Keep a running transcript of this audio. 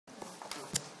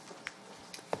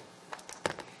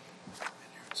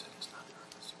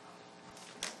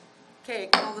Okay,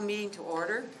 call the meeting to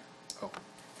order. Oh.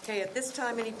 Okay, at this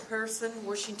time, any person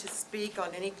wishing to speak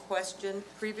on any question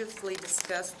previously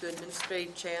discussed through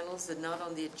administrative channels and not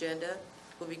on the agenda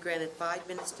will be granted 5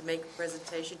 minutes to make a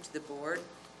presentation to the board.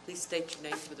 Please state your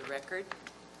name for the record.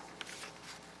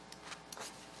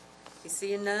 You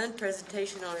seeing none,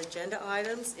 presentation on agenda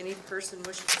items. Any person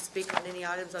wishing to speak on any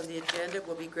items on the agenda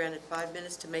will be granted 5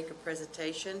 minutes to make a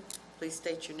presentation. Please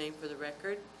state your name for the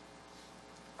record.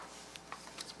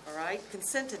 All right,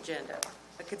 consent agenda.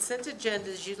 A consent agenda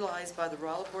is utilized by the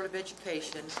Rolla Board of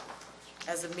Education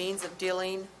as a means of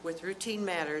dealing with routine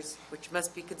matters which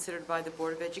must be considered by the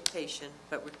Board of Education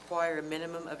but require a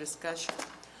minimum of discussion.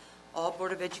 All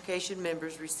Board of Education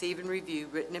members receive and review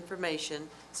written information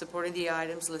supporting the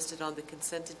items listed on the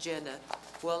consent agenda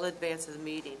well in advance of the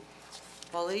meeting.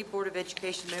 While any Board of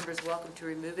Education member is welcome to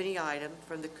remove any item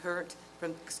from the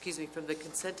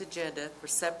consent agenda for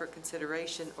separate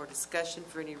consideration or discussion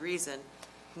for any reason,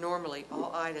 normally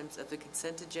all items of the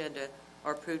consent agenda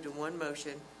are approved in one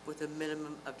motion with a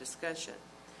minimum of discussion.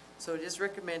 So it is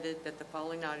recommended that the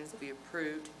following items be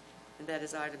approved, and that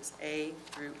is items A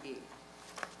through E.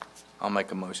 I'll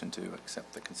make a motion to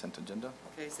accept the consent agenda.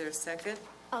 Okay, is there a second?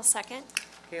 I'll second.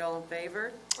 Okay, all in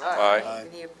favor? Aye.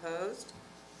 Any opposed?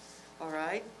 All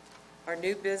right. Our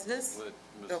new business.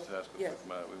 Mrs. Haskell, yes.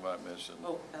 we might mention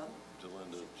Oh,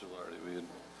 Delinda Gilardi. We had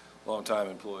a long-time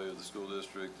employee of the school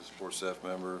district, a support staff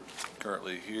member,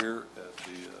 currently here at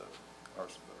the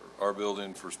our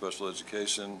building for special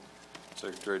education.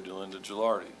 Secretary Delinda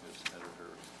Gilardi has entered her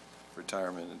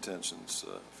retirement intentions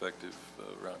effective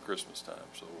around Christmas time.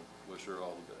 So wish her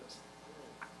all the best.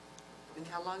 And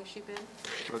how long has she been?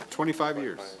 25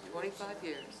 years. 25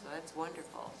 years. So that's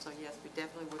wonderful. So yes, we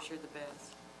definitely wish her the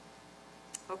best.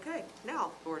 Okay,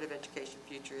 now Board of Education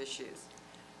future issues.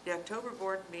 The October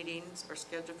board meetings are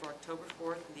scheduled for October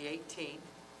 4th and the 18th,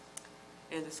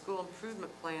 and the school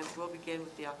improvement plans will begin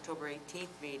with the October 18th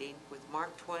meeting with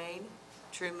Mark Twain,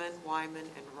 Truman, Wyman,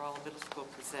 and Rolla Middle School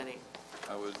presenting.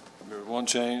 I would remember one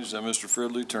change. Mr.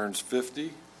 Fridley turns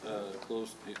 50.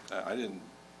 Close. I didn't.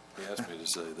 He asked me to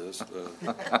say this.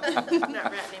 Not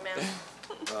Ratney Man.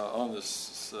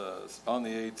 On the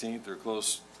 18th, they're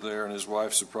close there, and his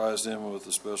wife surprised him with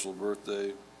a special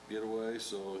birthday getaway.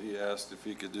 So he asked if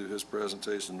he could do his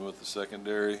presentation with the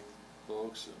secondary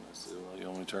folks, and I said, "Well, you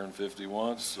only turned 50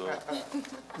 once, so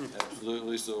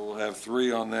absolutely." So we'll have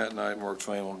 3 on that night. Mark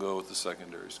Twain will go with the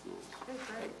secondary schools. Okay,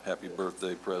 great. Happy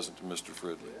birthday present to Mr.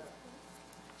 Fridley.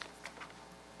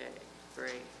 Okay,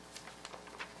 great.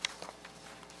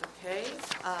 Okay,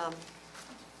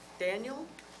 Daniel,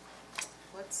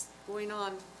 what's going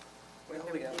on in our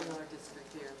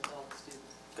district here with all the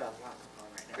students? Got a lot going on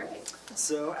right now. Great.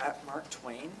 So at Mark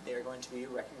Twain, they are going to be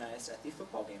recognized at the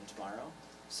football game tomorrow.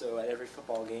 So at every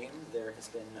football game, there has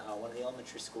been one of the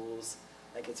elementary schools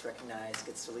that gets recognized,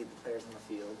 gets to lead the players on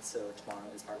the field. So tomorrow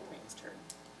is Mark Twain's turn.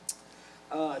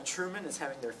 Truman is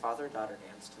having their father-daughter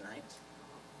dance tonight.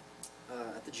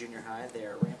 At the junior high,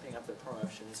 they're ramping up their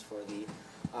promotions for the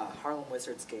Harlem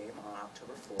Wizards game on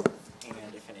October 4th.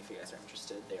 And if any of you guys are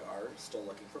interested, they are still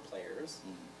looking for players.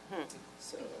 Hmm.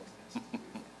 So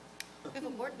We have a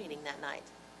board meeting that night.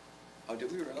 Oh,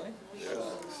 did we really?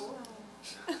 Yeah.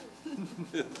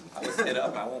 I was hit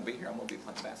up. I won't be here. I'm going to be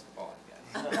playing basketball again.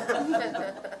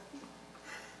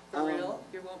 For real?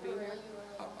 You won't be here?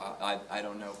 I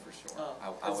don't know for sure.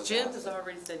 Oh, I was Jim out. has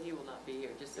already said he will not be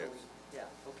here, just so we, yeah,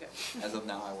 okay. As of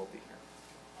now, I will be here.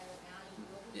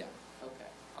 Yeah, Okay.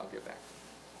 I'll get back.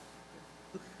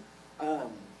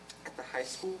 At the high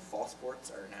school, fall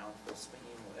sports are now in full swing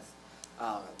with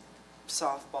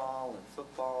softball and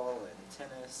football and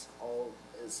tennis. All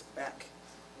is back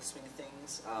in the swing of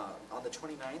things. On the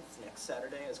 29th, next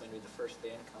Saturday, is going to be the first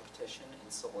band competition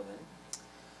in Sullivan.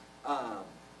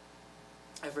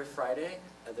 Every Friday,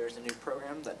 there's a new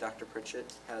program that Dr.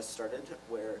 Pritchett has started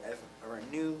where a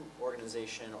new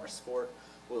organization or sport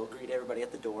will greet everybody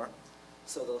at the door.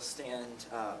 So they'll stand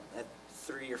at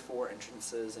 3 or 4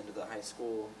 entrances into the high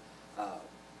school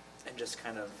and just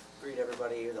kind of greet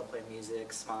everybody. They'll play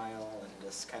music, smile, and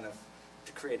just kind of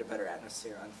to create a better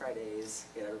atmosphere on Fridays,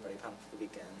 get everybody pumped for the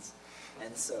weekends.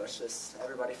 And so it's just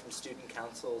everybody from student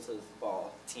council to the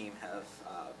football team have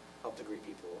helped to greet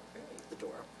people at the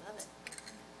door. Love it.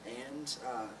 And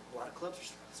a lot of clubs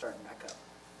are starting back up.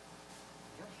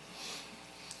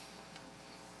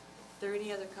 Are there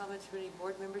any other comments from any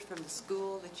board members from the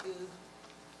school that you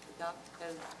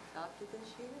adopted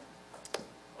this year?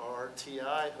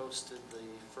 RTI hosted the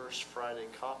first Friday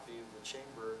coffee of the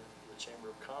Chamber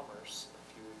of Commerce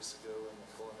a few weeks ago in the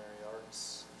Culinary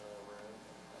Arts room.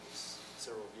 That was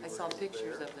several viewers. I saw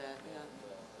pictures there, of that, yeah. and,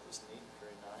 it was neat,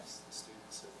 very nice. The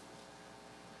students have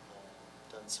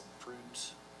done some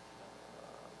fruit,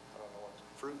 I don't know what,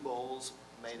 fruit bowls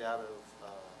made out of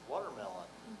watermelon.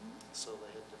 So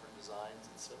they had different designs,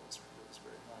 and so it was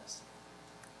very nice.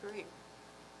 Great.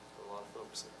 For a lot of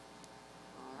folks there.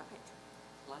 All right.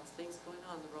 Lots of things going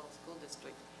on in the Rolla School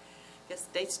District. Guess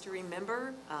dates to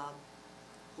remember.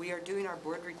 We are doing our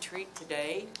board retreat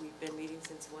today. We've been meeting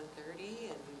since 1:30,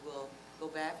 and we will go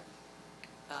back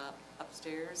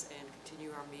upstairs and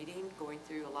continue our meeting, going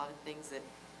through a lot of things that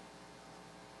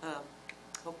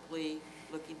hopefully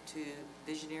looking to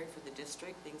visionary for the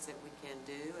district, things that we can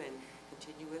do and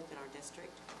continue with in our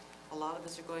district. A lot of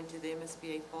us are going to the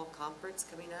MSBA Fall Conference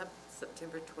coming up,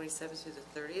 September 27th through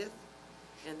the 30th.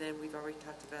 And then we've already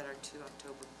talked about our 2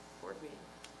 October board meeting.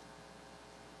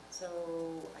 So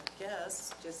I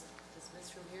guess just dismiss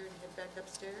from here and head back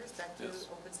upstairs, back to Yes.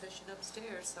 open session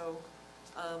upstairs. So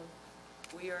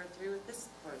we are through with this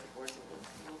part of the board meeting.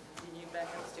 We'll continue back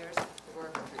upstairs for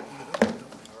our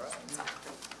retreat.